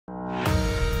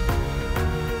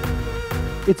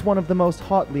It's one of the most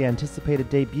hotly anticipated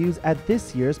debuts at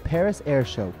this year's Paris Air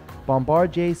Show,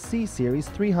 Bombardier C-Series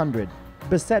 300.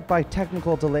 Beset by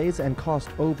technical delays and cost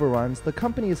overruns, the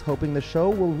company is hoping the show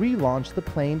will relaunch the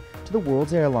plane to the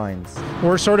world's airlines.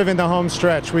 We're sort of in the home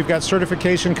stretch. We've got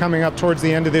certification coming up towards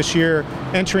the end of this year,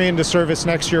 entry into service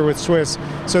next year with Swiss,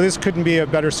 so this couldn't be a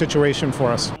better situation for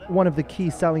us. One of the key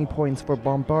selling points for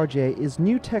Bombardier is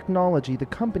new technology the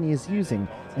company is using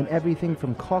in everything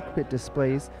from cockpit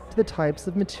displays to the types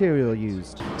of material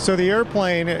used. So the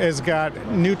airplane has got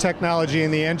new technology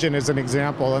in the engine as an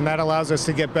example, and that allows us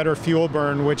to get better fuel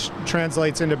burn, which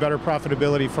translates into better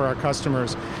profitability for our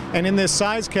customers. And in this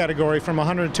size category, from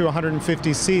 100 to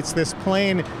 150 seats, this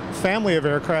plane family of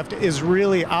aircraft is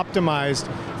really optimized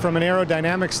from an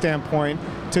aerodynamic standpoint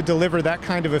to deliver that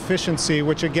kind of efficiency,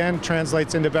 which again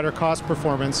translates into better cost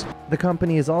performance. The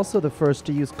company is also the first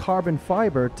to use carbon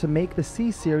fiber to make the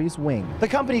C-Series wing. The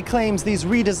company claims these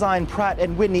redesigned Pratt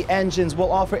 & Whitney engines will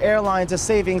offer airlines a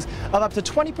savings of up to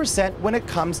 20% when it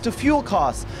comes to fuel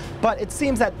costs. But it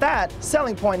seems that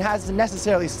selling point hasn't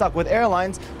necessarily stuck with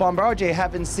airlines. Bombardier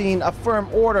haven't seen a firm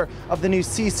order of the new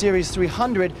C-Series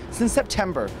 300 since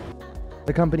September.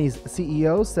 The company's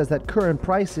CEO says that current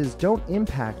prices don't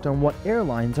impact on what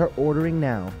airlines are ordering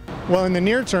now. Well, in the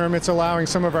near term, it's allowing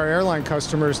some of our airline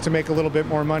customers to make a little bit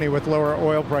more money with lower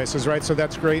oil prices, right? So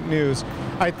that's great news.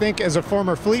 I think as a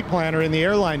former fleet planner in the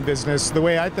airline business, the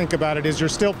way I think about it is you're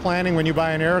still planning when you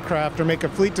buy an aircraft or make a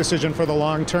fleet decision for the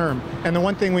long term. And the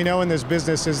one thing we know in this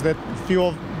business is that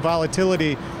fuel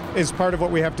volatility is part of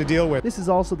what we have to deal with. This is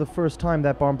also the first time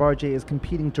that Bombardier is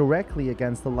competing directly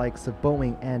against the likes of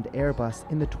Boeing and Airbus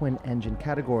in the twin-engine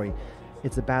category.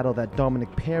 It's a battle that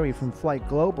Dominic Perry from Flight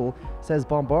Global says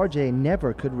Bombardier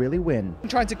never could really win.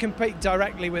 Trying to compete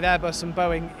directly with Airbus and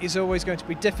Boeing is always going to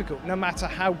be difficult, no matter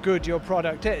how good your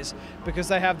product is, because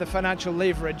they have the financial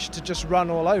leverage to just run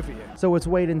all over you. So let's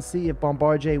wait and see if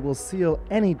Bombardier will seal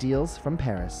any deals from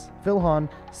Paris. Phil Hahn,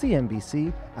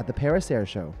 CNBC, at the Paris Air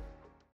Show.